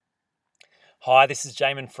Hi, this is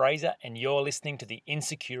Jamin Fraser, and you're listening to the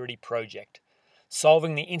Insecurity Project,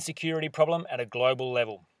 solving the insecurity problem at a global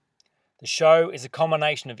level. The show is a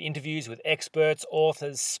combination of interviews with experts,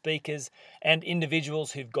 authors, speakers, and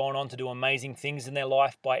individuals who've gone on to do amazing things in their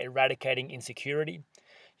life by eradicating insecurity.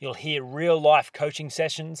 You'll hear real-life coaching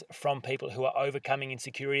sessions from people who are overcoming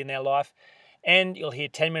insecurity in their life, and you'll hear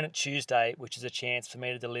 10-Minute Tuesday, which is a chance for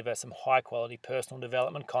me to deliver some high-quality personal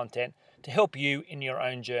development content to help you in your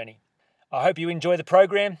own journey. I hope you enjoy the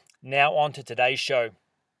program. Now on to today's show.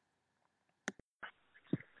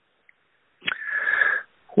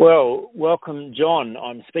 Well, welcome, John.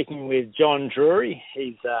 I'm speaking with John Drury.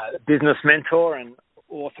 He's a business mentor and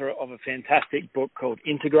author of a fantastic book called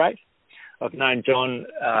Integrate. I've known John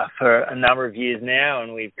for a number of years now,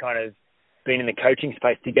 and we've kind of been in the coaching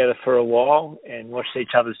space together for a while and watched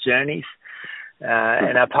each other's journeys.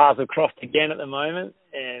 And our paths have crossed again at the moment.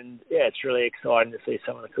 And, yeah, it's really exciting to see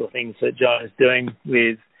some of the cool things that John is doing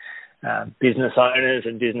with business owners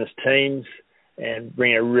and business teams and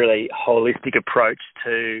bringing a really holistic approach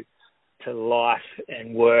to life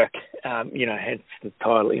and work, hence the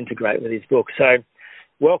title Integrate with his book. So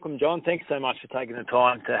welcome, John. Thanks so much for taking the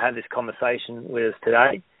time to have this conversation with us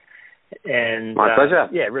today. And my pleasure.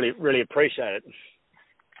 Yeah, really, really appreciate it.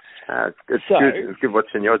 It's good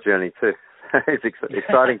watching your journey too. It's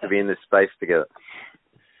exciting to be in this space together.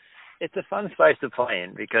 It's a fun space to play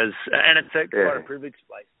in because, and it's quite a privileged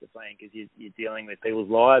space to play in because you're dealing with people's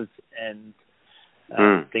lives and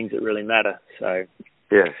things that really matter. So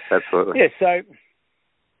yeah, absolutely. Yeah, so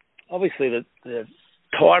obviously the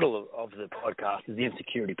title of the podcast is the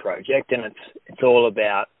Insecurity Project, and it's all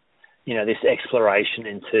about this exploration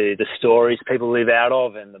into the stories people live out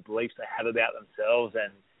of and the beliefs they have about themselves,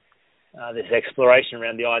 and this exploration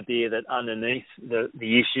around the idea that underneath the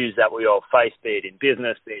issues that we all face, be it in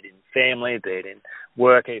business, be it in family, be it in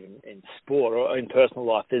work, even in sport or in personal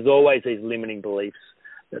life, there's always these limiting beliefs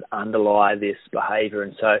that underlie this behaviour.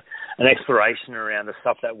 And so an exploration around the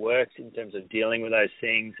stuff that works in terms of dealing with those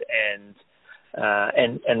things and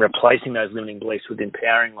replacing those limiting beliefs with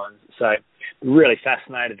empowering ones. So really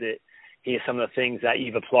fascinated to hear some of the things that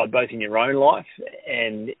you've applied both in your own life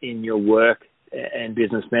and in your work and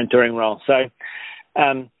business mentoring role. So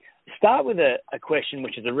start with a question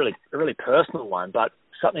which is a really personal one, but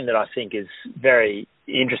something that I think is very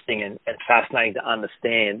interesting and fascinating to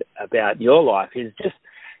understand about your life is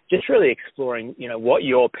just really exploring, what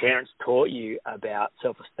your parents taught you about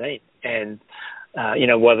self-esteem and,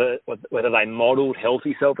 whether they modelled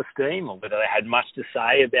healthy self-esteem or whether they had much to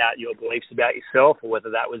say about your beliefs about yourself or whether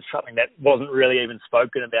that was something that wasn't really even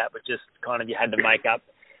spoken about but just kind of you had to make up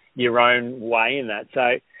your own way in that.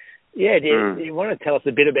 So, yeah, do you want to tell us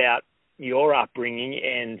a bit about your upbringing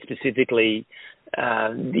and specifically,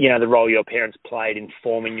 the role your parents played in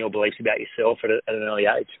forming your beliefs about yourself at an early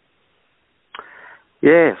age?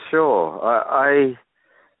 Yeah, sure.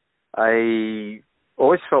 I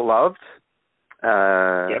always felt loved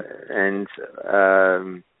and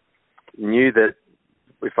knew that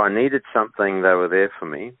if I needed something, they were there for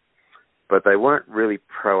me, but they weren't really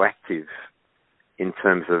proactive in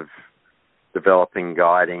terms of developing,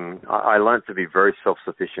 guiding. I learned to be very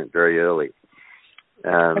self-sufficient very early.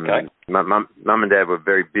 My mum and dad were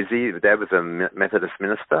very busy. Dad was a Methodist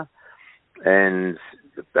minister and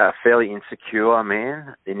a fairly insecure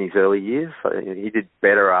man in his early years. He did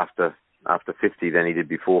better after 50 than he did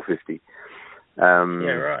before 50.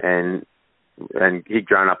 Right. And he'd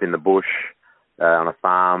grown up in the bush on a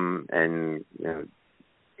farm and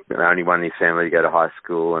only one in his family to go to high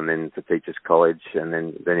school and then to teachers college and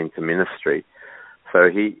then into ministry. So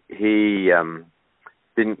he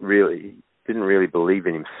didn't really believe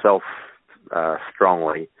in himself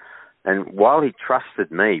strongly. And while he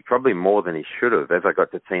trusted me, probably more than he should have, as I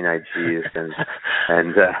got to teenage years and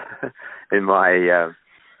in my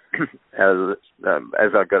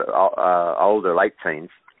as I got older, late teens,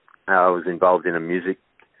 I was involved in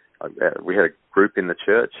we had a group in the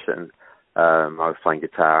church and I was playing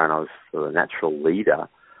guitar and I was sort of a natural leader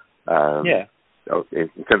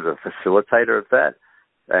in terms of a facilitator of that.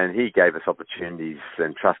 And he gave us opportunities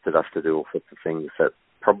and trusted us to do all sorts of things that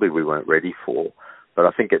probably we weren't ready for. But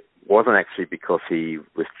I think it wasn't actually because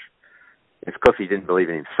it's because he didn't believe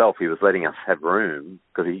in himself. He was letting us have room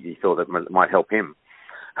because he thought it might help him.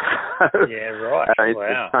 Yeah, right.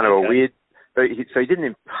 It's kind of a weird. So he didn't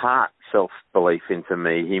impart self-belief into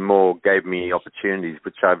me. He more gave me opportunities,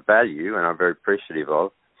 which I value and I'm very appreciative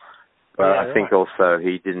of. But I think also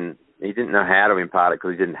he didn't know how to impart it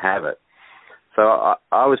because he didn't have it. So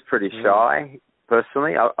I was pretty shy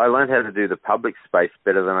personally. I learned how to do the public space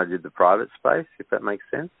better than I did the private space, if that makes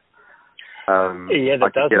sense. That I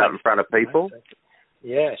could get up in front of people.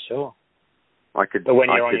 Yeah, sure. I could. But when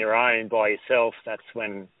you're on your own by yourself, that's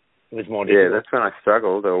when it was more difficult. Yeah, that's when I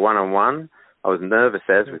struggled. Or one-on-one, I was nervous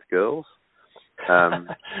as with girls. So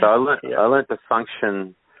I learned to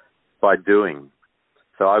function by doing.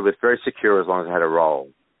 So I was very secure as long as I had a role.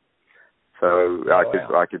 So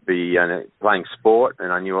I could be playing sport,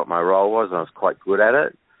 and I knew what my role was, and I was quite good at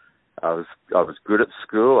it. I was good at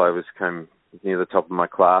school. I came near the top of my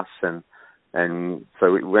class, and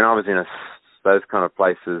so when I was in those kind of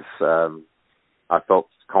places, I felt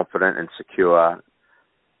confident and secure.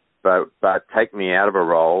 But take me out of a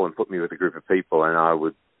role and put me with a group of people, and I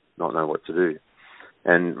would not know what to do.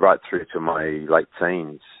 And right through to my late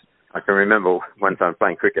teens, I can remember one time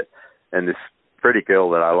playing cricket, and this pretty girl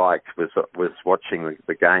that I liked was watching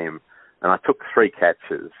the game, and I took 3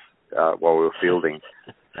 catches while we were fielding,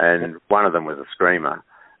 and one of them was a screamer.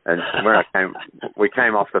 And when we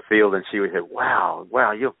came off the field, and she would say, "Wow,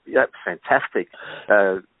 that's fantastic,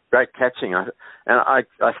 great catching." I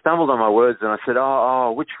stumbled on my words, and I said,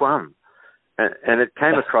 "Oh, which one?" And it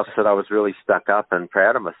came across that I was really stuck up and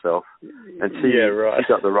proud of myself. And she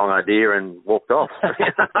got the wrong idea and walked off.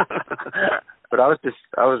 But I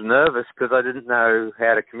was nervous because I didn't know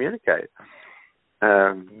how to communicate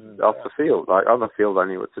off the field. On the field, I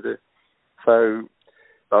knew what to do. So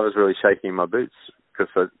I was really shaking my boots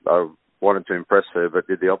because I wanted to impress her, but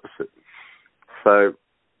did the opposite. So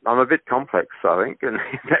I'm a bit complex, I think, in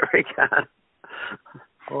that regard.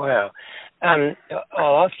 Wow.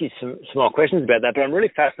 I'll ask you some more questions about that, but I'm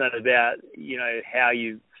really fascinated about, how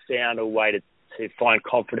you found a way to find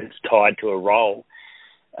confidence tied to a role.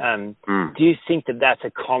 Do you think that that's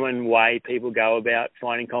a common way people go about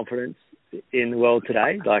finding confidence in the world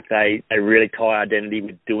today? Like they really tie identity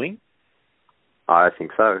with doing? I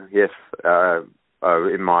think so, yes.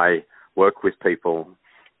 In my work with people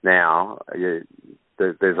now,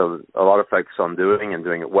 there's a lot of focus on doing and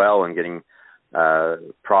doing it well and getting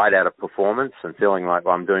pride out of performance and feeling like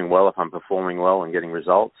I'm doing well if I'm performing well and getting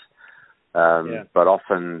results. But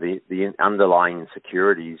often the underlying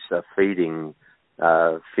insecurities are feeding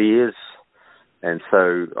fears. And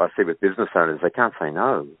so I see with business owners, they can't say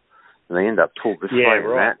no. And they end up pulled this way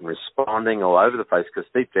and that and responding all over the place because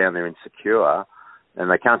deep down they're insecure and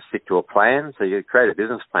they can't stick to a plan. So you create a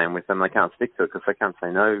business plan with them, they can't stick to it because they can't say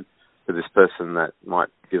no to this person that might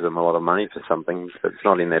give them a lot of money for something that's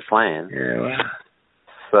not in their plan. Yeah, wow.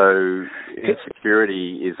 So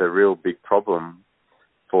insecurity is a real big problem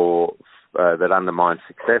for that undermines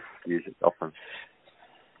success usually often.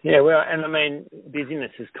 Yeah, well, and I mean,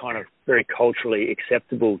 busyness is kind of very culturally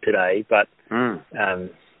acceptable today, but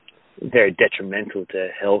very detrimental to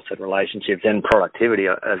health and relationships and productivity,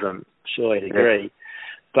 as I'm sure you'd agree. Yes.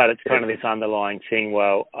 But it's kind of this underlying thing,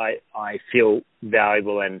 well, I feel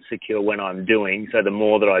valuable and secure when I'm doing, so the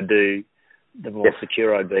more that I do, the more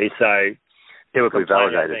secure I'd be. So people complain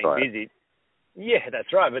about being busy. Yeah,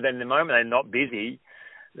 that's right. But then the moment they're not busy,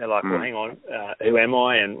 they're like, well, hang on, who am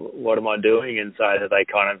I and what am I doing? And so that they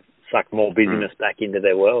kind of suck more busyness back into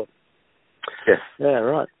their world. Yes. Yeah,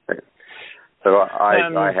 right. So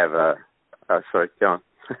I have a... sorry, go on.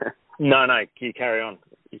 No, you carry on.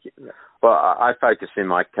 Well, I focus in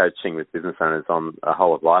my coaching with business owners on a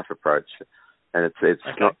whole of life approach, and it's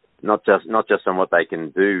not just on what they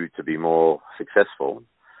can do to be more successful,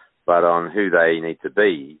 but on who they need to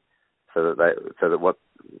be, who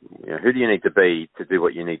do you need to be to do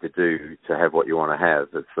what you need to do to have what you want to have?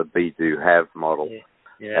 It's the be, do, have model.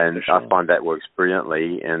 Yeah, and sure. I find that works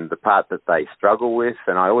brilliantly. And the part that they struggle with,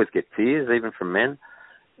 and I always get tears even from men.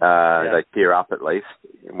 They tear up at least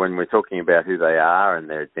when we're talking about who they are and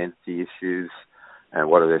their identity issues and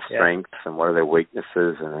what are their strengths and what are their weaknesses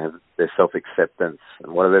and their self-acceptance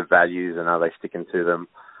and what are their values and are they sticking to them,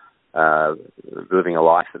 living a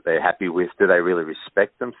life that they're happy with. Do they really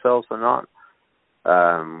respect themselves or not?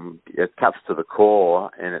 It cuts to the core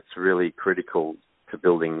and it's really critical to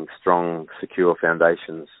building strong, secure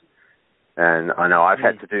foundations. And I know I've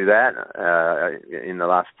had to do that in the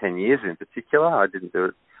last 10 years in particular. I didn't do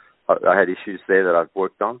it. I had issues there that I've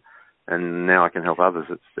worked on, and now I can help others.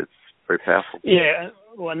 It's very powerful. Yeah,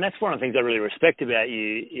 well, and that's one of the things I really respect about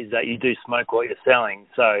you is that you do smoke what you're selling.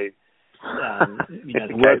 So,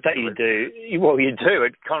 the work that you do,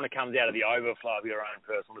 it kind of comes out of the overflow of your own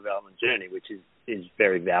personal development journey, which is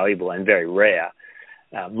very valuable and very rare.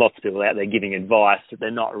 Lots of people out there giving advice that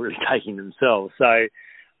they're not really taking themselves. So,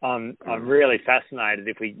 I'm really fascinated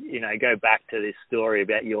if we, go back to this story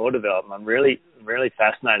about your development. I'm really, really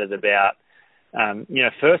fascinated about,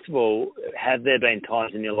 first of all, have there been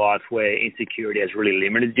times in your life where insecurity has really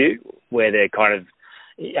limited you, where they're kind of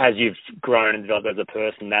as you've grown and developed as a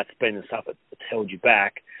person, that's been the stuff that's held you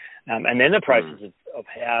back. And then the process of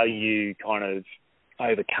how you kind of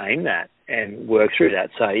overcame that and worked through that.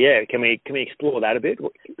 So yeah, can we explore that a bit?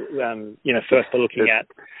 First by looking at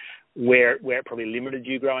where it probably limited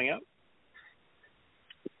you growing up.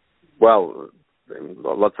 Well,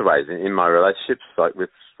 lots of ways. In my relationships, like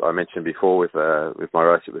I mentioned before, with my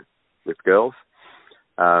relationship with girls.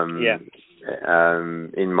 In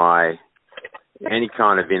my any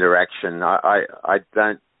kind of interaction, I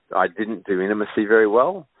didn't do intimacy very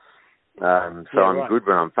well. I'm good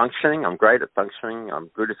when I'm functioning. I'm great at functioning. I'm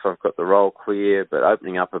good if I've got the role clear. But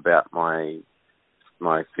opening up about my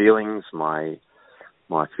feelings, my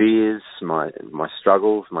fears, my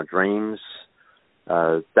struggles, my dreams,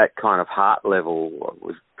 that kind of heart level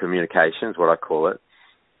with communication is what I call it.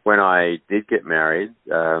 When I did get married,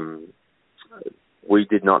 we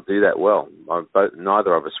did not do that well.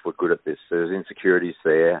 Neither of us were good at this. There was insecurities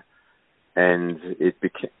there, and it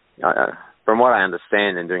became. From what I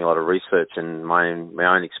understand and doing a lot of research and my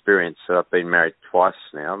own experience, I've been married twice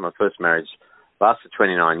now. My first marriage lasted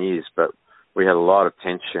 29 years, but we had a lot of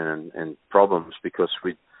tension and problems because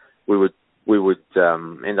we would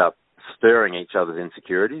end up stirring each other's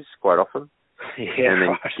insecurities quite often, and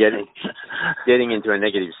then getting into a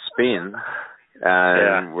negative spin.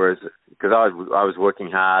 Whereas, because I was working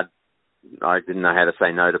hard, I didn't know how to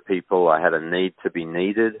say no to people. I had a need to be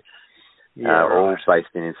needed, all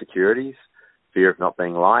based in insecurities, fear of not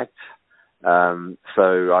being liked.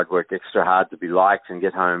 So I'd work extra hard to be liked and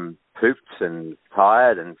get home pooped and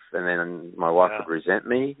tired, and then my wife would resent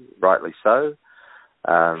me, rightly so,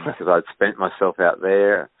 because I'd spent myself out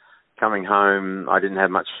there. Coming home, I didn't have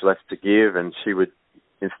much left to give, and she would,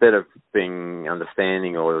 instead of being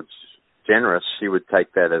understanding or generous, she would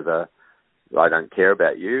take that as I don't care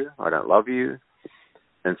about you, I don't love you,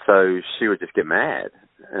 and so she would just get mad,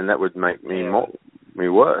 and that would make me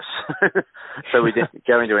worse. So we didn't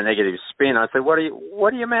go into a negative spin. I said, "What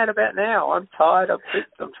are you mad about now? I'm tired. I'm sick.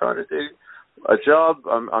 I'm trying to do a job.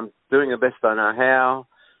 I'm doing the best I know how."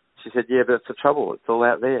 She said, "Yeah, but it's the trouble. It's all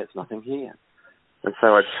out there. It's nothing here." And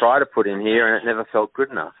so I'd try to put in here, and it never felt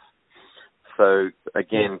good enough. So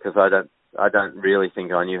again, because I don't really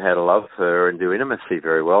think I knew how to love her and do intimacy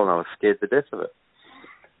very well, and I was scared to death of it.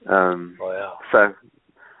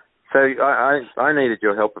 So I needed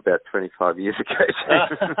your help about 25 years ago.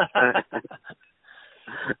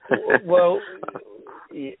 Well,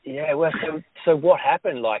 so what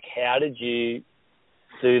happened? Like, how did you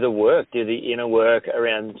do the work, do the inner work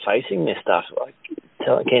around facing this stuff? Like,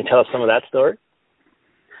 can you tell us some of that story?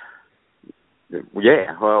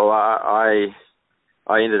 Yeah, well, I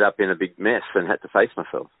ended up in a big mess and had to face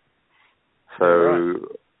myself. So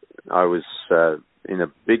I was in a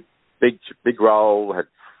big role, had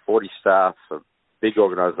 40 staff, a big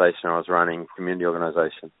organisation I was running, community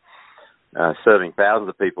organisation, serving thousands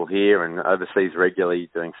of people here and overseas regularly,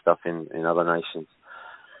 doing stuff in other nations.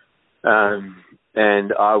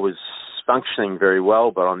 And I was functioning very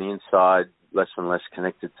well, but on the inside, less and less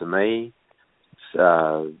connected to me.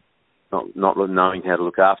 Not knowing how to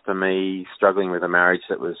look after me, struggling with a marriage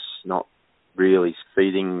that was not really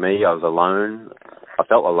feeding me. I was alone. I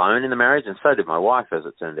felt alone in the marriage, and so did my wife, as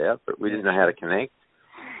it turned out, but we didn't know how to connect.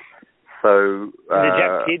 So, did you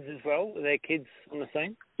have kids as well? Were there kids on the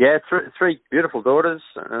scene? Yeah, three beautiful daughters,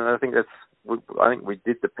 and I think we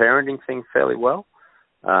did the parenting thing fairly well.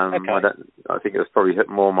 I think it was probably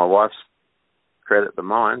more my wife's credit than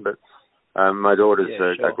mine, but my daughters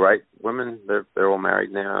are great women. They're all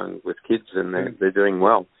married now and with kids, and they're doing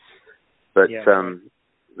well. But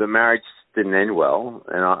the marriage didn't end well,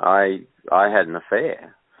 and I had an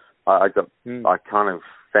affair. I kind of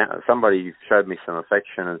found, somebody showed me some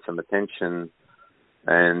affection and some attention,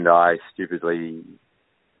 and I stupidly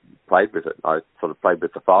played with it. I sort of played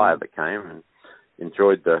with the fire that came and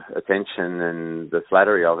enjoyed the attention and the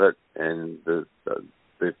flattery of it, and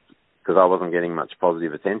because I wasn't getting much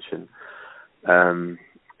positive attention. And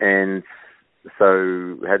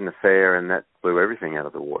so had an affair, and that blew everything out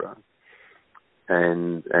of the water,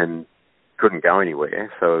 and couldn't go anywhere.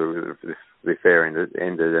 So the affair ended,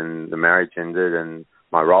 and the marriage ended, and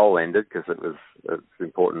my role ended because it's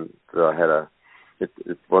important that I had it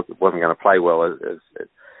wasn't going to play well as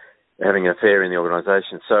having an affair in the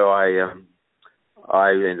organisation. So I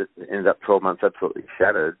ended up 12 months absolutely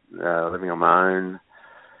shattered, living on my own.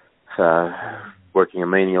 Working a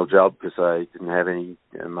menial job because I didn't have any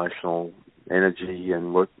emotional energy,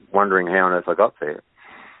 and wondering how on earth I got there.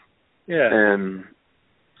 Yeah.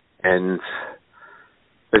 And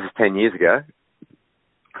this is 10 years ago.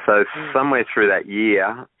 So somewhere through that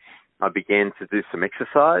year, I began to do some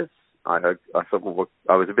exercise, I thought, well,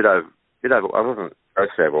 I was a bit over. I wasn't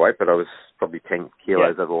grossly overweight, but I was probably 10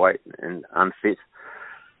 kilos overweight and unfit.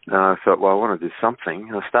 I thought, well, I want to do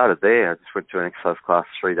something. I started there. I just went to an exercise class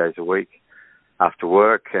 3 days a week after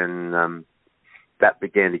work, and that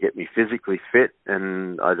began to get me physically fit.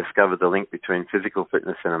 And I discovered the link between physical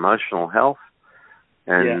fitness and emotional health,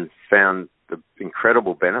 and found the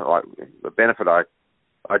incredible benefit. The benefit I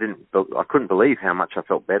couldn't believe how much I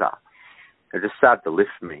felt better. It just started to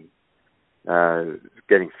lift me.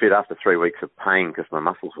 Getting fit after 3 weeks of pain because my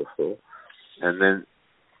muscles were sore, and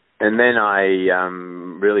then I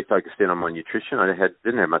really focused in on my nutrition. I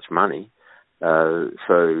didn't have much money, so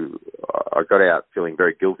I got out feeling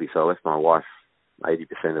very guilty. So I left my wife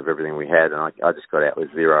 80% of everything we had, and I just got out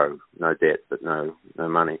with zero, no debt, but no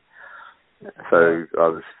money. So I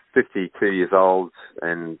was 52 years old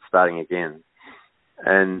and starting again,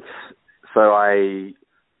 and so I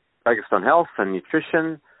focused on health and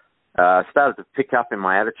nutrition. Started to pick up in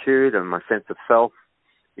my attitude and my sense of self.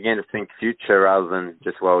 Began to think future rather than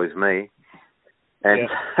just woe is me, and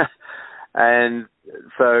and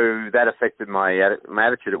so that affected my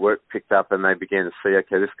attitude at work. Picked up, and they began to see,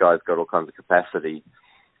 okay, this guy's got all kinds of capacity.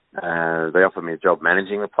 They offered me a job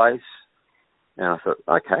managing the place, and I thought,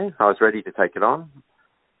 okay, I was ready to take it on.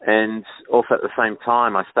 And also at the same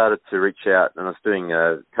time, I started to reach out, and I was doing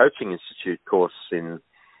a coaching institute course in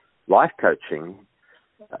life coaching.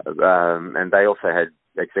 And they also had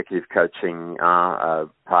executive coaching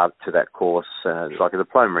part to that course, like a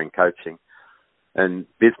diploma in coaching and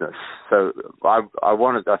business. So I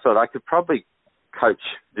thought I could probably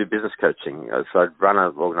do business coaching. So I'd run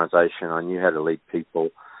an organisation. I knew how to lead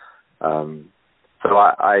people. So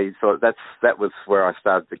I thought that was where I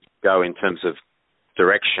started to go in terms of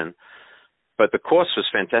direction. But the course was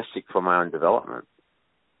fantastic for my own development.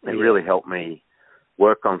 It really helped me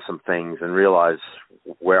work on some things and realize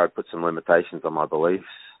where I put some limitations on my beliefs,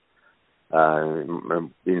 the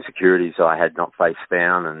insecurities I had not faced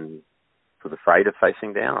down and was afraid of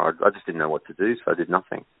facing down. I just didn't know what to do, so I did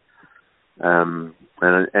nothing. And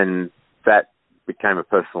that became a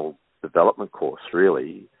personal development course,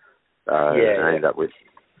 really. I ended up with.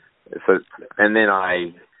 So, and then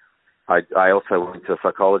I also went to a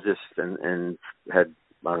psychologist and had,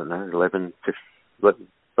 I don't know, 11,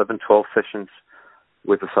 12 sessions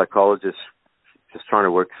with a psychologist, just trying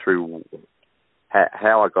to work through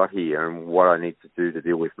how I got here and what I need to do to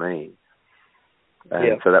deal with me.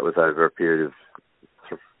 And so that was over a period of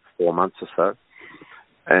sort of 4 months or so.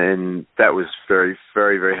 And that was very,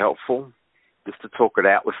 very, very helpful, just to talk it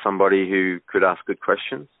out with somebody who could ask good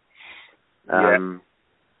questions, and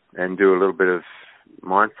do a little bit of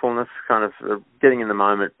mindfulness, kind of getting in the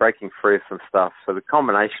moment, breaking free of some stuff. So the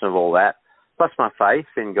combination of all that, plus my faith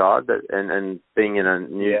in God, and being in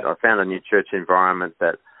I found a new church environment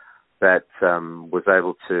that was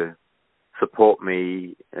able to support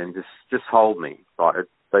me and just hold me.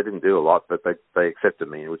 They didn't do a lot, but they accepted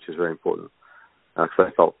me, which is very important.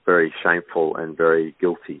 Because I felt very shameful and very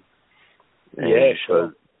guilty. And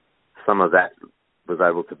so some of that was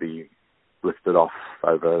able to be lifted off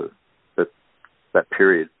over that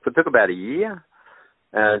period. So it took about a year.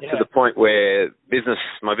 To the point where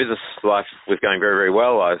my business life was going very, very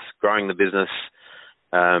well. I was growing the business,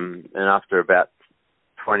 and after about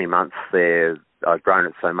 20 months there, I'd grown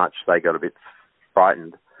it so much they got a bit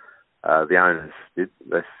frightened. The owners did.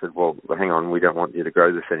 They said, well, hang on, we don't want you to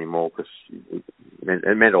grow this anymore, because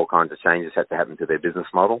it meant all kinds of changes had to happen to their business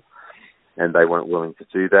model, and they weren't willing to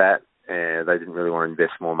do that. And they didn't really want to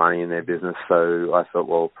invest more money in their business, so I thought,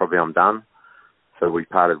 well, probably I'm done. So we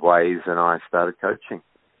parted ways, and I started coaching.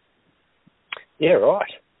 Yeah,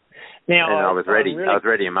 right. Now, and I was ready. I was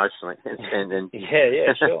ready emotionally.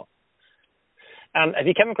 Sure. Have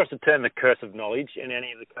you come across the term "the curse of knowledge" in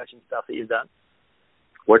any of the coaching stuff that you've done?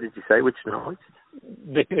 What did you say? Which knowledge?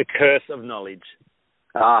 The curse of knowledge.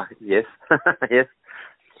 Yes, yes.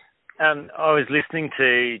 I was listening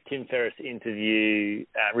to Tim Ferriss interview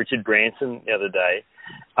Richard Branson the other day.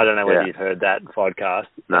 I don't know whether you've heard that podcast.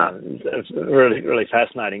 No. It's really, really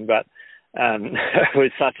fascinating. But it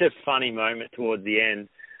was such a funny moment towards the end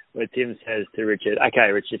where Tim says to Richard,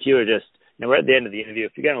 okay, Richard, if you were just, we're at the end of the interview,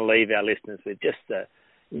 if you're going to leave our listeners with just a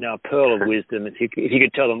pearl of wisdom, if you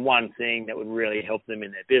could tell them one thing that would really help them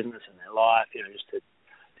in their business and their life, just to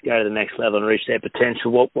go to the next level and reach their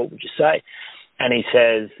potential, what would you say? And he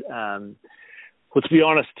says, well, to be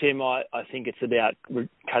honest, Tim, I think it's about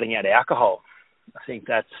cutting out alcohol. I think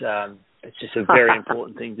that's it's just a very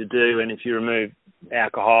important thing to do. And if you remove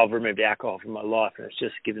alcohol, I've removed alcohol from my life, and it's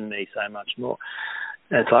just given me so much more.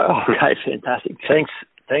 And it's like, okay, fantastic.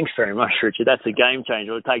 thanks very much, Richard. That's a game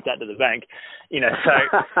changer. We'll take that to the bank. So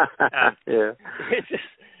yeah. It's just,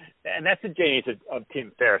 and that's the genius of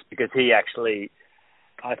Tim Ferriss, because he actually,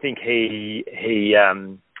 I think he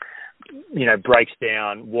breaks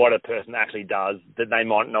down what a person actually does that they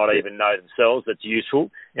might not even know themselves that's useful.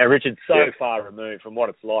 Richard's so far removed from what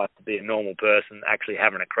it's like to be a normal person actually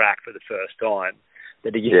having a crack for the first time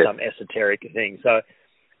that he gives some esoteric thing. So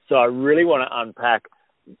I really want to unpack,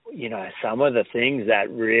 some of the things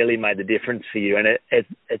that really made the difference for you. And it's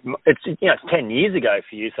 10 years ago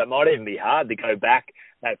for you, so it might even be hard to go back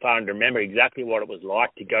that far and remember exactly what it was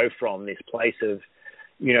like to go from this place of,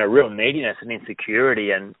 real neediness and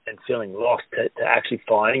insecurity and feeling lost to actually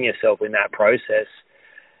finding yourself in that process.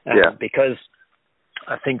 Because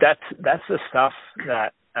I think that's the stuff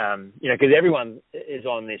that, because everyone is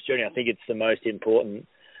on this journey. I think it's the most important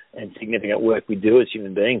and significant work we do as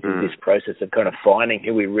human beings is this process of kind of finding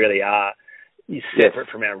who we really are, separate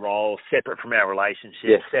from our roles, separate from our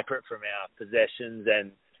relationships, separate from our possessions,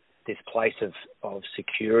 and this place of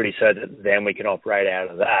security, so that then we can operate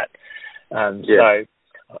out of that. So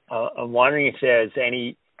I'm wondering if there's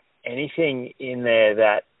anything in there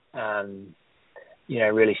that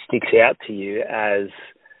really sticks out to you as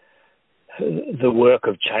the work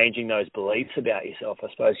of changing those beliefs about yourself, I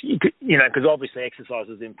suppose. Because obviously exercise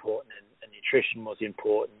was important and nutrition was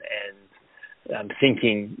important and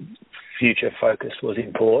thinking future focus was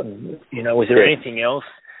important. Was there anything else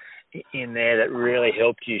in there that really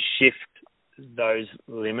helped you shift those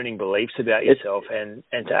limiting beliefs about yourself and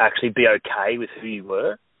to actually be okay with who you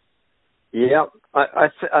were? Yeah,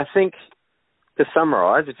 I think, to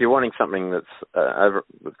summarise, if you're wanting something that's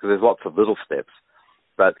because there's lots of little steps,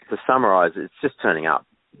 but to summarise, it's just turning up.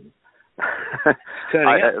 I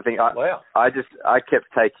think I kept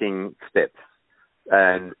taking steps,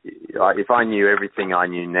 and if I knew everything I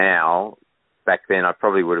knew now back then, I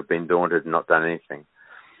probably would have been daunted and not done anything.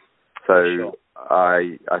 So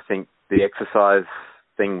I think the exercise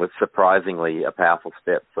thing was surprisingly a powerful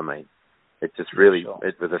step for me. It just really,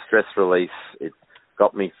 it was a stress release. It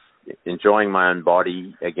got me enjoying my own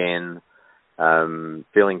body again,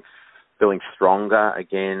 feeling stronger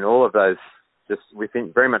again. All of those just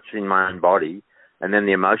within, very much in my own body, and then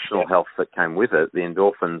the emotional health that came with it, the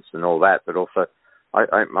endorphins and all that. But also,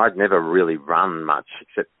 I'd never really run much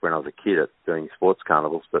except when I was a kid at doing sports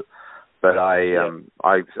carnivals. But I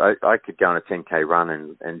could go on a 10K run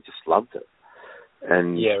and just loved it.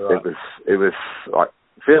 And it was like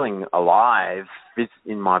feeling alive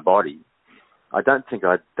in my body. I don't think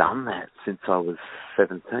I'd done that since I was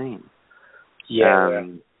 17.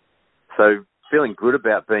 So feeling good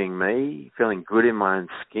about being me, feeling good in my own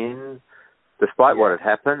skin, despite what had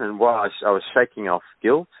happened, and while I was shaking off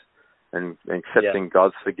guilt and accepting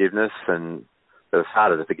God's forgiveness, and it was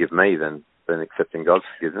harder to forgive me than accepting God's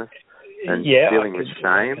forgiveness, and dealing with shame.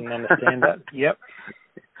 I can understand that.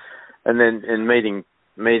 And then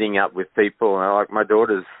meeting up with people, like my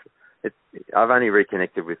daughters. I've only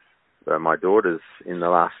reconnected with my daughters in the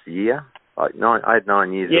last year. I had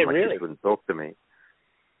 9 years that my kids wouldn't talk to me.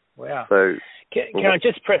 Wow. So can I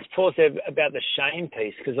just press pause there about the shame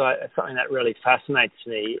piece, because it's something that really fascinates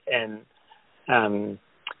me, and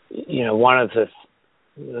one of the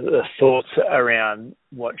thoughts around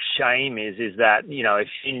what shame is that if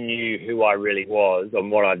you knew who I really was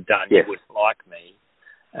and what I'd done, you wouldn't like me.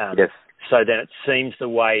 So then it seems the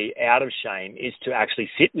way out of shame is to actually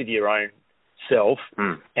sit with your own self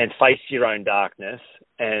and face your own darkness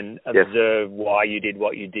and observe why you did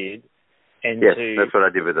what you did. And that's what I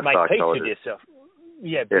did with the make psychologist. Peace with yourself.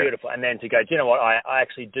 Yeah, beautiful. And then to go, do you know what? I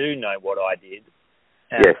actually do know what I did.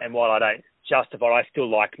 And while I don't justify it, I still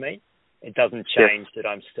like me. It doesn't change that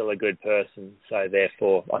I'm still a good person. So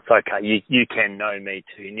therefore, it's okay. You can know me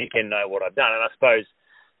too, and you can know what I've done. And I suppose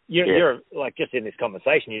you're like, just in this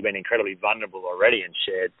conversation, you've been incredibly vulnerable already and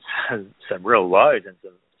shared some real lows and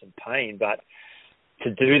some pain. But to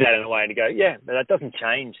do that in a way and to go, but that doesn't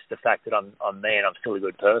change the fact that I'm me and I'm still a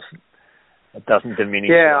good person. It doesn't diminish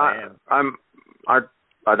who I am.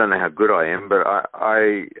 I don't know how good I am, but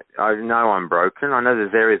I know I'm broken. I know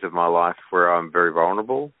there's areas of my life where I'm very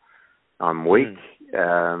vulnerable. I'm weak,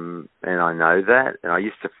 and I know that. And I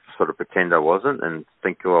used to sort of pretend I wasn't and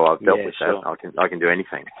think, well, I've dealt with that. I can do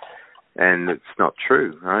anything. And it's not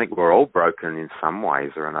true. I think we're all broken in some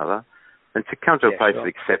ways or another. And to come to a place of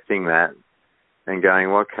accepting that and going,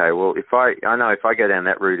 well, okay, well, if I go down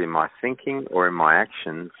that route in my thinking or in my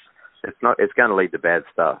actions, it's going to lead to bad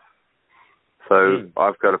stuff. So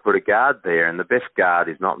I've got to put a guard there, and the best guard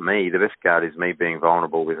is not me. The best guard is me being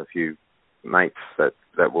vulnerable with a few mates that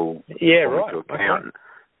will hold me to account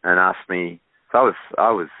and ask me. So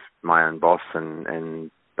I was my own boss and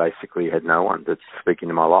basically had no one to speak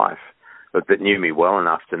into my life, but that knew me well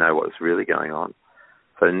enough to know what was really going on.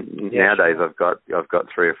 So nowadays I've got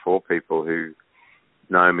 3 or 4 people who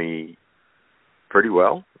know me pretty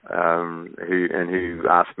well, who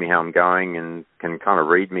ask me how I'm going and can kind of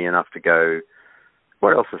read me enough to go,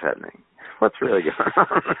 what else is happening? What's really going on?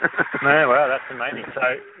 No, well, that's amazing.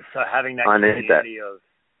 So having that community of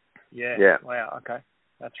wow, okay,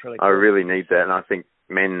 that's really cool. I really need that, and I think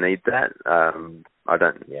men need that. I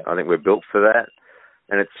think we're built for that,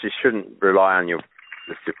 and you shouldn't rely on your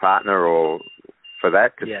partner or for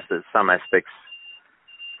that, because there's some aspects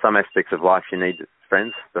of life you need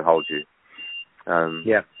friends to hold you.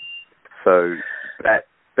 So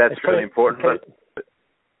that's really important.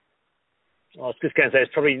 I was just going to say, there's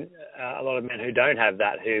probably a lot of men who don't have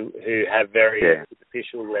that, who have very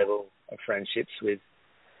superficial level of friendships with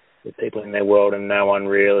people in their world, and no one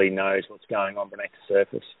really knows what's going on beneath the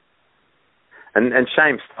surface. And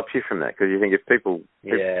shame stops you from that, because you think if people,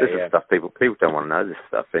 this is stuff people don't want to know this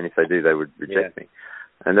stuff, and if they do, they would reject me.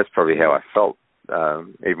 And that's probably how I felt,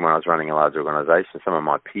 even when I was running a large organisation. Some of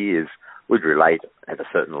my peers would relate at a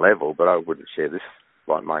certain level, but I wouldn't share this,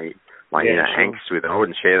 like my inner angst with them. I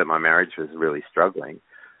wouldn't share that my marriage was really struggling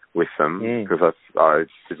with them, because I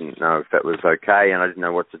didn't know if that was okay, and I didn't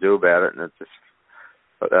know what to do about it, and it just.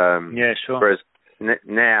 But, Whereas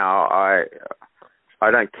now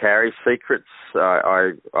I don't carry secrets.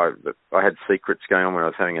 I had secrets going on when I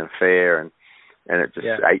was having an affair, and it just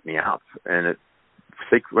ate me up. And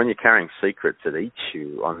when you're carrying secrets, it eats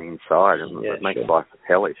you on the inside, and it makes life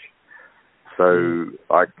hellish. So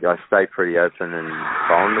I stay pretty open and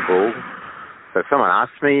vulnerable. So if someone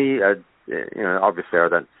asks me, obviously I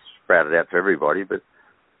don't sprout it out to everybody, but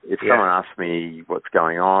if someone asks me what's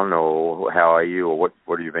going on, or how are you, or what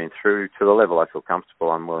have you been through, to the level I feel comfortable,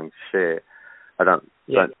 I'm willing to share. I don't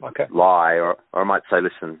lie, or I might say,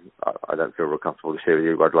 listen, I don't feel real comfortable to share with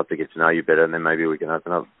you. I'd love to get to know you better, and then maybe we can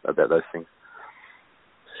open up about those things.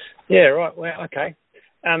 Yeah, right. Well, okay.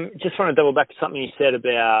 Just want to double back to something you said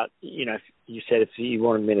about, you said if you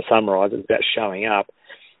wanted me to summarise, it's about showing up.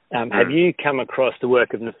 Have you come across the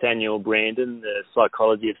work of Nathaniel Brandon, The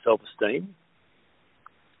Psychology of Self-Esteem?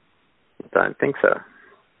 Don't think so.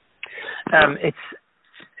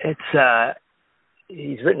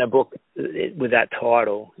 He's written a book with that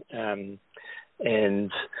title,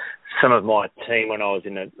 and some of my team, when I was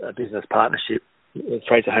in a business partnership with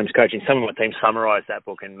Fraser Holmes Coaching, some of my team summarised that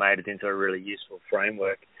book and made it into a really useful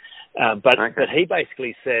framework. But he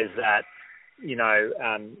basically says that,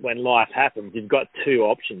 when life happens, you've got 2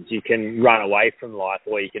 options. You can run away from life,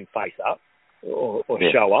 or you can face up or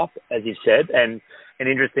show up, as you said. And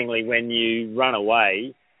interestingly, when you run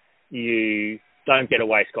away, you don't get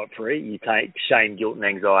away scot-free. You take shame, guilt and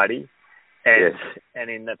anxiety. And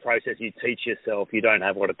in the process, you teach yourself you don't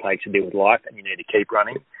have what it takes to deal with life, and you need to keep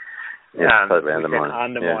running. Totally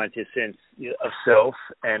undermines your sense of self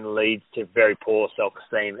and leads to very poor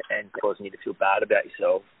self-esteem and causing you to feel bad about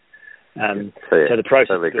yourself. So the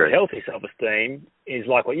process of good, healthy self-esteem is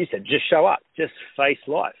like what you said, just show up, just face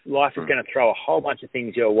life. Life is going to throw a whole bunch of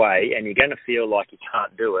things your way, and you're going to feel like you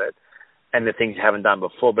can't do it, and the things you haven't done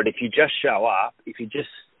before. But if you just show up, if you just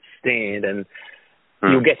stand, and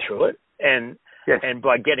you'll get through it. And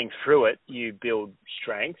by getting through it, you build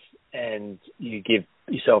strength, and you give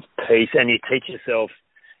yourself peace, and you teach yourself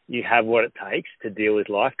you have what it takes to deal with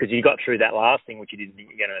life, because you got through that last thing which you didn't think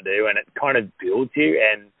you're going to do, and it kind of builds you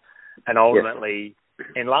and ultimately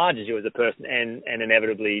enlarges you as a person, and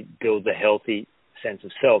inevitably builds a healthy sense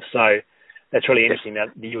of self. So that's really interesting that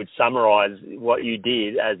you would summarise what you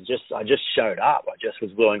did as I just showed up. I just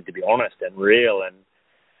was willing to be honest and real and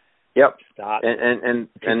start. And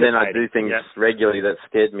then I do things regularly that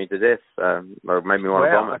scared me to death, or made me want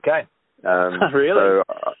to vomit. Okay. Really? So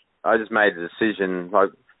I just made a decision,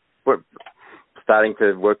 starting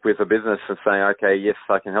to work with a business and saying, okay, yes,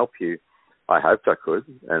 I can help you. I hoped I could,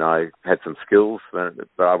 and I had some skills, but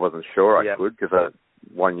I wasn't sure I could, because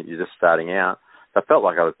you're just starting out. I felt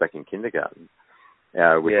like I was back in kindergarten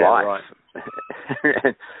with life,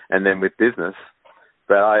 and then with business.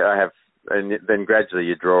 But I have, and then gradually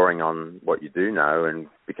you're drawing on what you do know and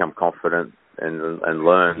become confident and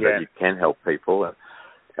learn that you can help people.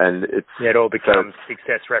 And it all becomes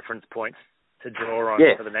success reference points to draw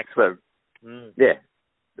on for the next one.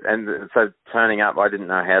 And so turning up, I didn't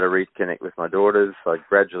know how to reconnect with my daughters. I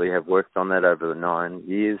gradually have worked on that over the 9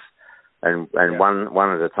 years, and one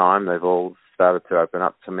at a time, they've all started to open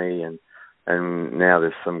up to me, and now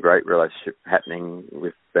there's some great relationship happening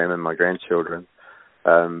with them and my grandchildren.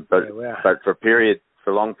 But for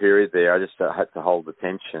a long period there, I just had to hold the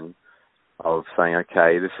tension of saying,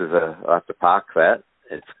 okay, I have to park that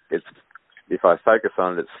it's if I focus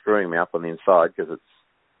on it, it's screwing me up on the inside because it's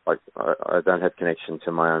like I don't have connection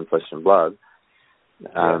to my own flesh and blood,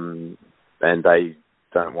 and they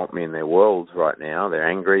don't want me in their world right now. They're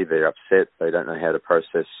angry, they're upset, they don't know how to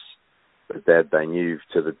process the dad they knew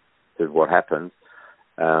to what happened,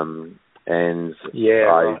 and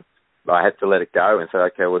I had to let it go and say,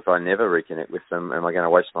 okay, well, if I never reconnect with them, am I going to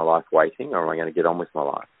waste my life waiting, or am I going to get on with my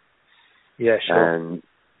life? Yeah, sure.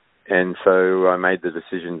 And so I made the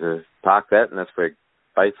decision to park that, and that's where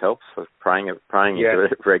faith helps. So praying into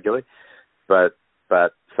it regularly, but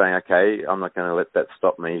saying, okay, I'm not going to let that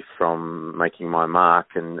stop me from making my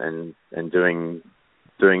mark and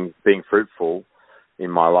being fruitful in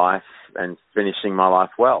my life and finishing my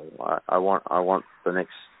life well. I want the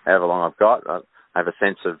next however long I've got. I have a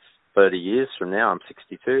sense of 30 years from now. I'm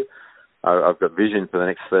 62. I've got vision for the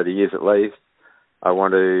next 30 years at least. I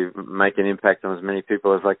want to make an impact on as many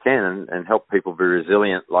people as I can and help people be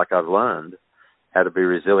resilient, like I've learned how to be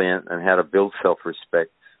resilient and how to build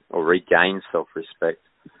self-respect or regain self-respect,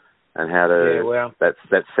 and how to that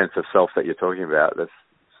sense of self that you're talking about.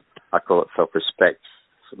 I call it self-respect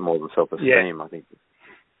more than self-esteem. Yeah. I think.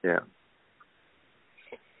 Yeah.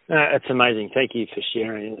 It's amazing. Thank you for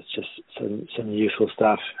sharing. It's just some useful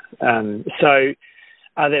stuff. So,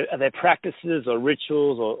 are there practices or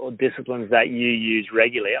rituals or disciplines that you use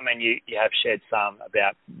regularly? I mean, you have shared some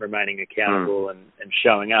about remaining accountable and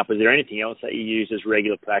showing up. Is there anything else that you use as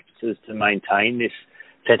regular practices to maintain this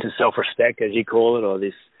sense of self-respect, as you call it, or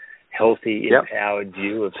this healthy, empowered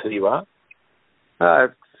view of who you are? A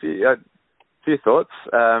few thoughts.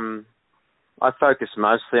 I focus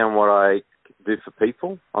mostly on what I do for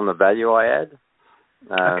people, on the value I add.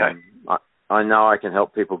 I know I can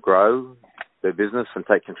help people grow their business and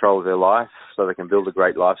take control of their life so they can build a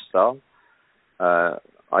great lifestyle. I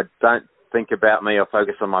don't think about me or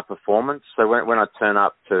focus on my performance. So when I turn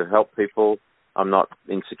up to help people, I'm not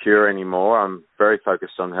insecure anymore. I'm very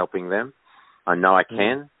focused on helping them. I know I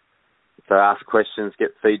can. So I ask questions,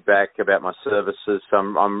 get feedback about my services. So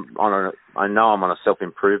I know I'm on a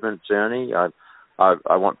self-improvement journey. I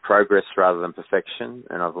want progress rather than perfection,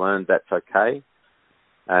 and I've learned that's okay.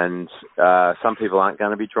 And some people aren't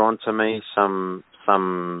going to be drawn to me. Some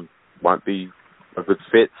won't be a good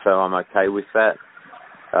fit, so I'm okay with that.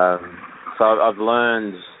 So I've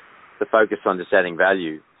learned to focus on just adding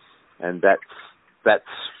value, and that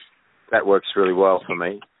works really well for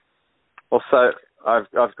me. Also,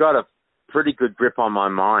 I've got a pretty good grip on my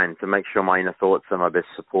mind to make sure my inner thoughts are my best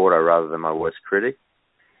supporter rather than my worst critic.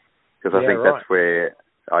 Because I think that's where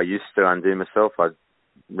I used to undo myself. I'd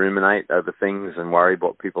ruminate over things and worry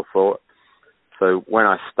what people thought. So when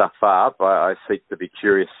I stuff up, I seek to be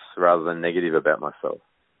curious rather than negative about myself.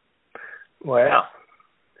 Wow.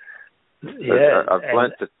 Yeah. I've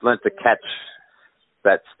learned to catch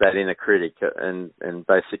that inner critic and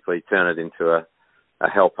basically turn it into a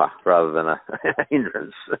helper rather than a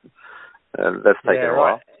hindrance. That's taken a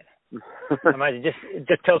while. Amazing.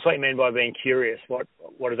 Just tell us what you mean by being curious. What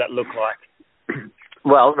does that look like?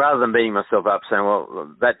 Well, rather than beating myself up saying,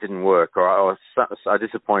 well, that didn't work, or I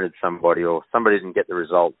disappointed somebody, or somebody didn't get the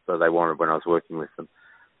result that they wanted when I was working with them.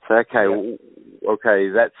 So,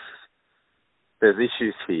 there's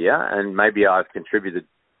issues here, and maybe I've contributed,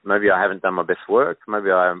 maybe I haven't done my best work,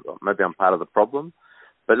 maybe I'm part of the problem,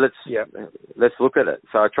 but let's look at it.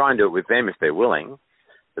 So I try and do it with them if they're willing,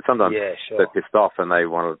 but sometimes they're pissed off and they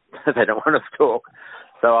don't want to talk.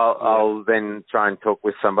 So I'll then try and talk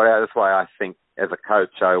with somebody. That's why I think as a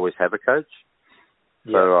coach, I always have a coach.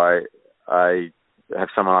 Yeah. So I have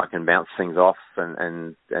someone I can bounce things off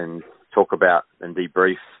and talk about and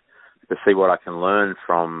debrief to see what I can learn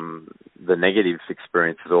from the negative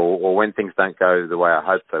experiences or when things don't go the way I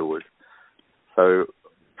hoped they would. So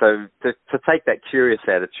to take that curious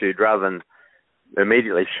attitude rather than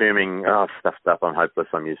immediately assuming, stuffed up, I'm hopeless,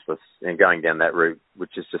 I'm useless, and going down that route,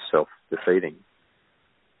 which is just self-defeating.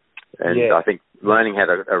 And I think learning how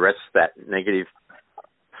to arrest that negative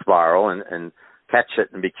spiral and catch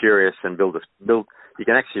it and be curious and build, you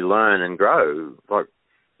can actually learn and grow. Like,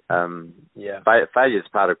 failure is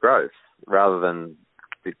part of growth rather than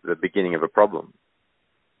the beginning of a problem.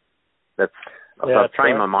 I've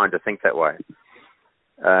trained my mind to think that way.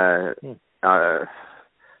 And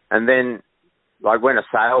then, like when a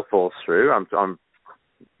sale falls through, I've got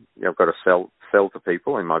to sell to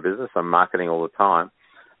people in my business. I'm marketing all the time.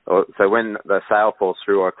 So when the sale falls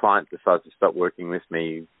through or a client decides to stop working with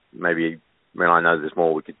me, maybe when I know there's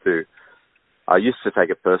more we could do, I used to take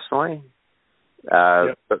it personally.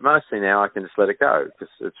 But mostly now I can just let it go because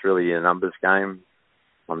it's really a numbers game.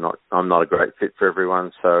 I'm not a great fit for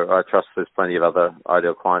everyone, so I trust there's plenty of other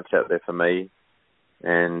ideal clients out there for me.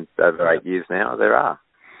 And over 8 years now, there are.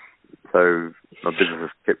 So my business has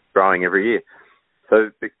kept growing every year. So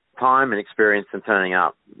the time and experience and turning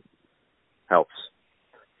up helps.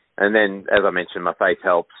 And then, as I mentioned, my faith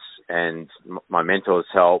helps, and my mentors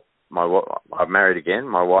help. I'm married again.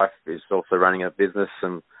 My wife is also running a business,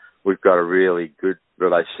 and we've got a really good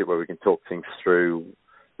relationship where we can talk things through.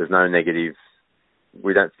 There's no negative.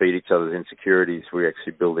 We don't feed each other's insecurities. We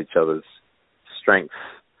actually build each other's strengths.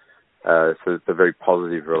 So it's a very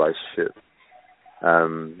positive relationship.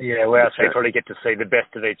 So you probably get to see the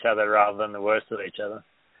best of each other rather than the worst of each other.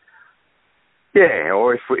 Yeah,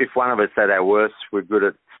 or if one of us at our worst, we're good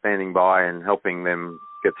at standing by and helping them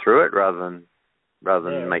get through it rather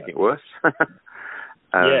than making it worse.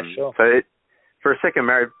 Sure. So for a second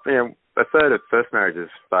marriage, a third of first marriages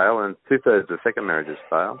fail and 2/3 of second marriages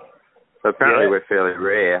fail. So apparently we're fairly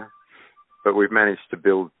rare, but we've managed to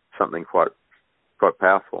build something quite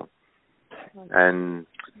powerful. And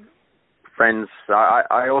friends,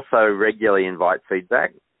 I also regularly invite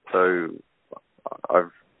feedback. So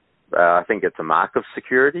I think it's a mark of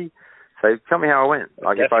security. So tell me how I went.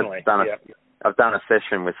 Like Definitely. if I've done a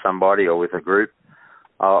session with somebody or with a group,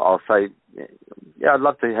 I'll say, I'd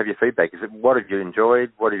love to have your feedback. What have you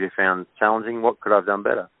enjoyed? What have you found challenging? What could I have done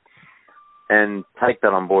better? And take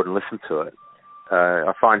that on board and listen to it.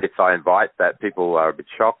 I find if I invite that, people are a bit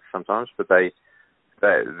shocked sometimes, but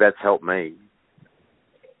that's helped me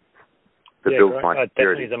to build my security.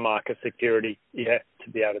 Definitely is a mark of security, to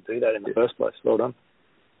be able to do that in the first place. Well done.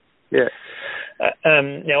 Yeah.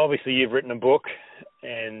 Now, obviously, you've written a book,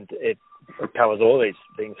 and it covers all these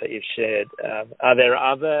things that you've shared. Are there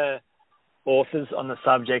other authors on the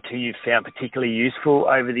subject who you've found particularly useful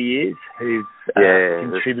over the years, who've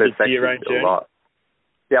contributed to your own journey? A lot.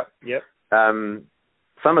 Yep.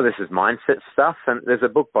 Some of this is mindset stuff, and there's a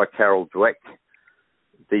book by Carol Dweck,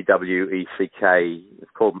 D-W-E-C-K,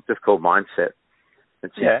 it's called Mindset.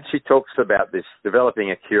 And she talks about this, developing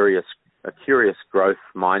a curious growth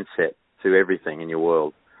mindset to everything in your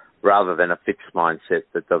world, rather than a fixed mindset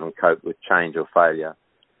that doesn't cope with change or failure.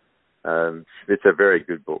 It's a very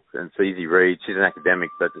good book, and it's easy read. She's an academic,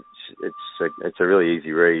 but it's a really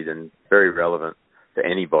easy read and very relevant to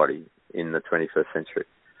anybody in the 21st century.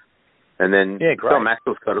 And then John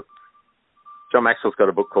Maxwell's got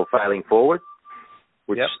a book called Failing Forward,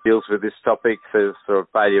 which deals with this topic. So sort of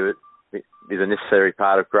failure is a necessary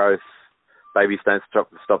part of growth. Babies don't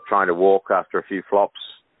stop trying to walk after a few flops.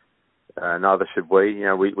 Neither should we.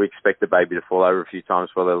 We expect the baby to fall over a few times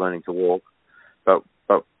while they're learning to walk. But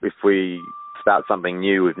if we start something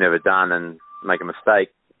new we've never done and make a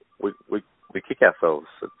mistake, we kick ourselves.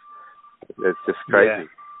 It's just crazy. Yeah.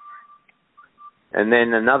 And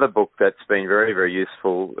then another book that's been very, very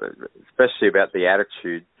useful, especially about the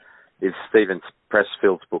attitude, is Stephen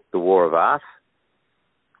Pressfield's book, The War of Art.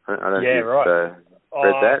 I don't know if you've read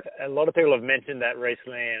that. A lot of people have mentioned that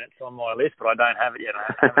recently, and it's on my list, but I don't have it yet.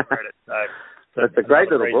 I haven't read it. So it's a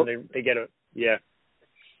great little book. To get it. Yeah.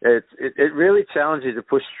 It really challenges you to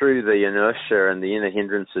push through the inertia and the inner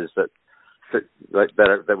hindrances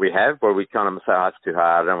that we have, where we kind of say, it's too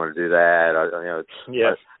hard, I don't want to do that.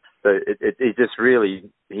 So it just really,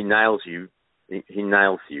 he nails you. He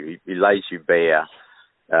nails you. He lays you bare.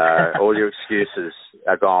 All your excuses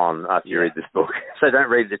are gone after you read this book. So don't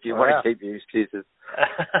read it if you want to keep your excuses.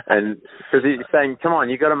 And because he's saying, come on,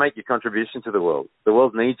 you've got to make your contribution to the world. The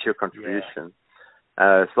world needs your contribution.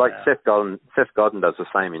 It's like Seth Godin does the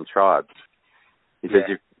same in Tribes. He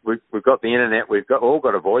says, we've got the internet, we've all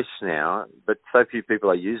got a voice now, but so few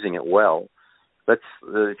people are using it well. If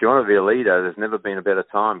you want to be a leader, there's never been a better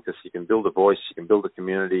time, because you can build a voice, you can build a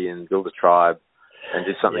community and build a tribe and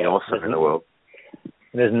do something awesome in the world.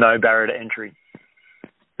 There's no barrier to entry.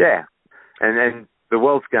 Yeah. And then the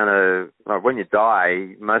world's going to, when you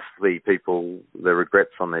die, mostly people, the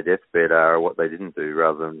regrets on their deathbed are what they didn't do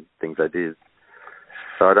rather than things they did.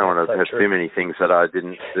 So I don't want to have too many things that I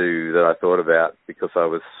didn't do that I thought about because I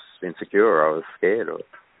was insecure or I was scared.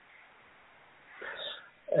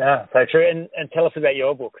 Yeah, so true. And tell us about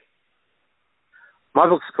your book. My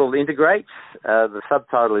book's called Integrate. The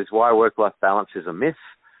subtitle is Why Work-Life Balance is a Myth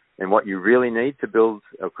and What You Really Need to Build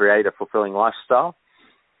or Create a Fulfilling Lifestyle.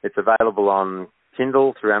 It's available on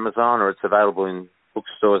Kindle through Amazon, or it's available in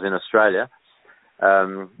bookstores in Australia.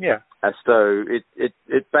 So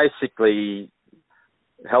it basically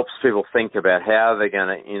helps people think about how they're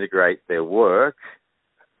going to integrate their work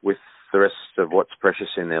with the rest of what's precious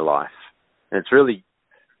in their life. And it's really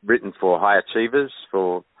written for high achievers,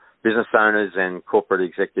 for business owners and corporate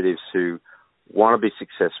executives who want to be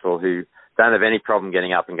successful, who don't have any problem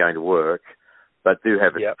getting up and going to work, but do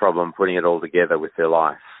have a problem putting it all together with their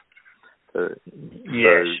life.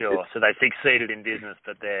 Sure. So they succeeded in business,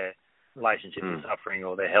 but their relationship is suffering,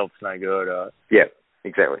 or their health's no good. Or... Yeah,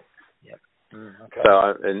 exactly. Yep. Okay.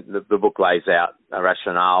 So and the book lays out a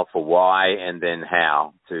rationale for why and then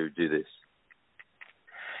how to do this.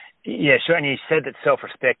 Yeah, sure. And you said that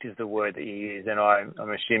self-respect is the word that you use, and I'm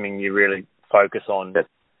assuming you really focus on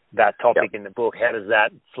that topic in the book. How does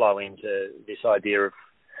that flow into this idea of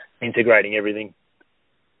integrating everything?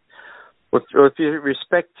 Well, if you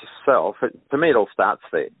respect yourself, to me it all starts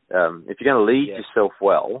there. If you're going to lead yourself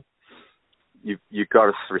well, you've got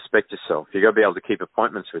to respect yourself. You've got to be able to keep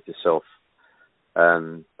appointments with yourself.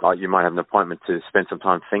 Like you might have an appointment to spend some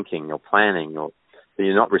time thinking or planning, or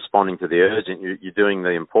you're not responding to the urgent. You're doing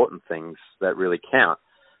the important things that really count.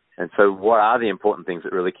 And so what are the important things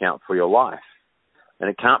that really count for your life? And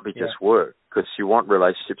it can't be just work, because you want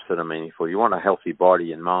relationships that are meaningful. You want a healthy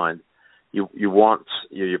body and mind. You want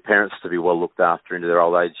your parents to be well looked after into their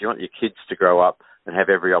old age. You want your kids to grow up and have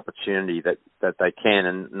every opportunity that they can,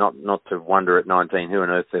 and not to wonder at 19 who on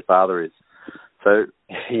earth their father is. So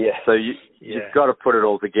you've got to put it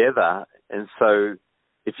all together. And so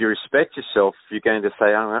if you respect yourself, you're going to say,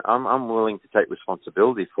 I'm willing to take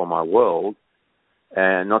responsibility for my world,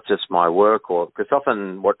 and not just my work. Because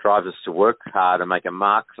often what drives us to work hard and make a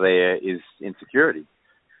mark there is insecurity,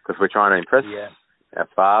 because we're trying to impress our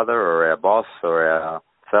father or our boss or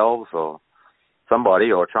ourselves or somebody,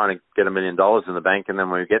 or trying to get $1 million in the bank, and then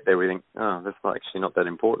when we get there we think, that's actually not that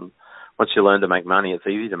important. Once you learn to make money, it's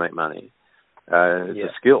easy to make money. It's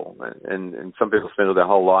a skill, and some people spend their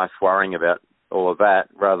whole life worrying about all of that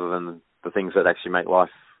rather than the things that actually make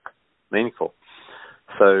life meaningful.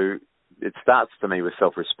 So it starts to me with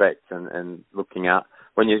self-respect and looking out.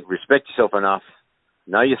 When you respect yourself enough,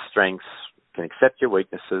 know your strengths, can accept your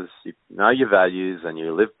weaknesses, you know your values and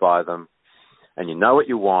you live by them, and you know what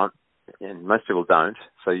you want, and most people don't.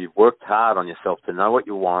 So you've worked hard on yourself to know what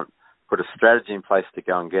you want, put a strategy in place to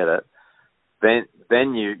go and get it.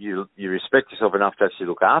 Then you respect yourself enough to actually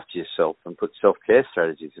look after yourself and put self-care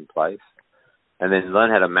strategies in place, and then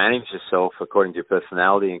learn how to manage yourself according to your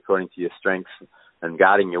personality and according to your strengths, and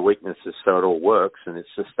guarding your weaknesses so it all works and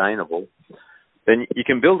it's sustainable. Then you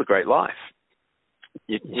can build a great life.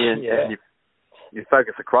 You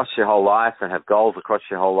focus across your whole life and have goals across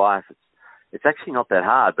your whole life. It's actually not that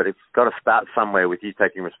hard, but it's got to start somewhere with you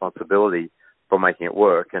taking responsibility for making it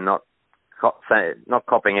work, and not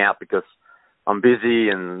copping out because I'm busy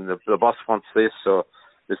and the boss wants this, or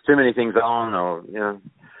there's too many things on, or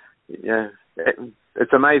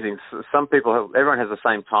it's amazing. Some people everyone has the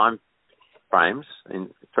same time frames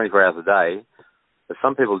in 24 hours a day, but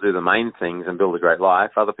some people do the main things and build a great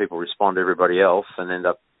life. Other people respond to everybody else and end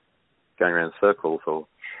up going around in circles or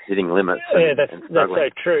hitting limits. That's so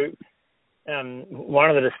true. One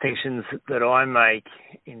of the distinctions that I make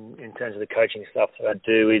in terms of the coaching stuff that I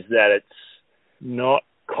do is that it's not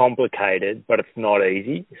complicated, but it's not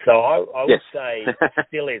easy. So I would say it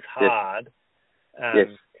still is hard.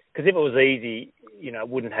 Because if it was easy, it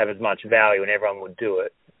wouldn't have as much value and everyone would do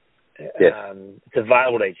it. It's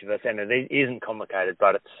available to each of us, and it isn't complicated,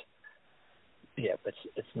 but it's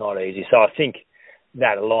not easy. So I think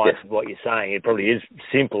that aligns with what you're saying. It probably is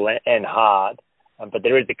simple and hard, but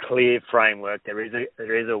there is a clear framework. There is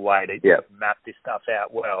a way to map this stuff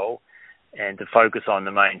out well, and to focus on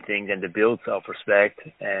the main things and to build self-respect.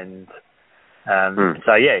 And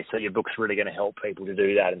so your book's really going to help people to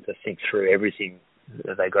do that and to think through everything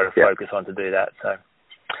that they've got to focus on to do that. So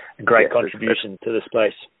a great contribution to the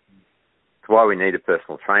space. It's why we need a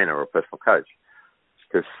personal trainer or a personal coach,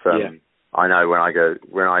 because I know when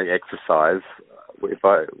I exercise,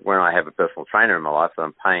 when I have a personal trainer in my life that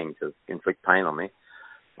I'm paying to inflict pain on me,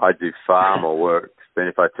 I do far more work than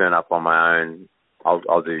if I turn up on my own. I'll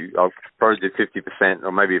probably do 50%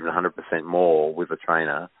 or maybe even 100% more with a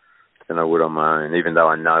trainer than I would on my own. Even though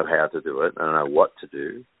I know how to do it and I know what to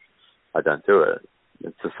do, I don't do it.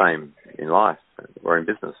 It's the same in life or in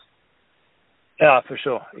business. Yeah, for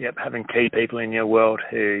sure. Yep, having key people in your world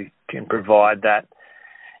who can provide that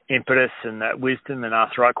impetus and that wisdom and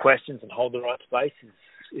ask the right questions and hold the right space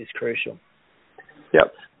is crucial.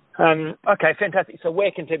 Yep. Okay, fantastic. So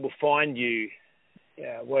where can people find you?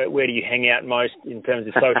 Where do you hang out most in terms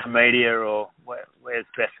of social media, or where's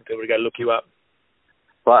best for people to go look you up?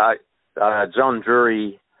 Well, John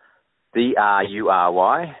Drury,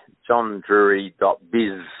 Drury,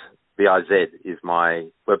 johndrury.biz, B-I-Z is my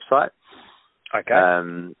website. Okay.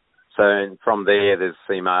 So from there's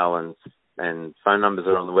email and phone numbers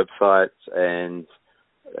are on the website, and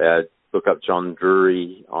look up John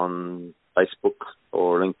Drury on Facebook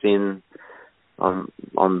or LinkedIn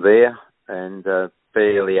on there, and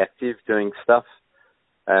fairly active doing stuff.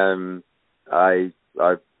 I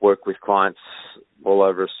work with clients all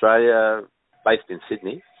over Australia, based in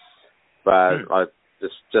Sydney, but I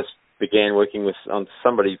just began working with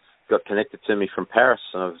somebody got connected to me from Paris,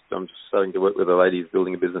 and I'm just starting to work with a lady who's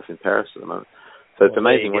building a business in Paris at the moment. So it's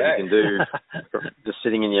amazing what you can do from just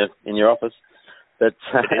sitting in your office. It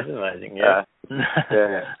is amazing, yeah.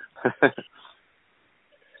 Yeah.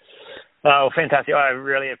 Oh, fantastic. I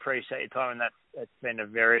really appreciate your time, and that's been a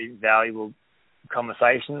very valuable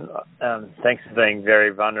conversation. Thanks for being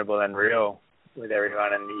very vulnerable and real with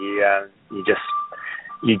everyone, and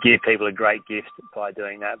you give people a great gift by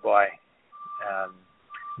doing that, by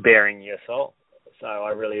bearing your soul. So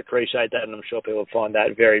I really appreciate that, and I'm sure people will find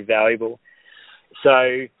that very valuable.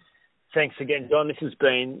 So thanks again, John. This has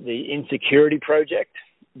been the Insecurity Project.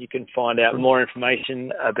 You can find out more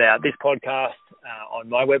information about this podcast on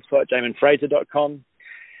my website, jaminfraser.com,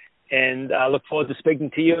 and I look forward to speaking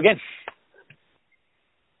to you again.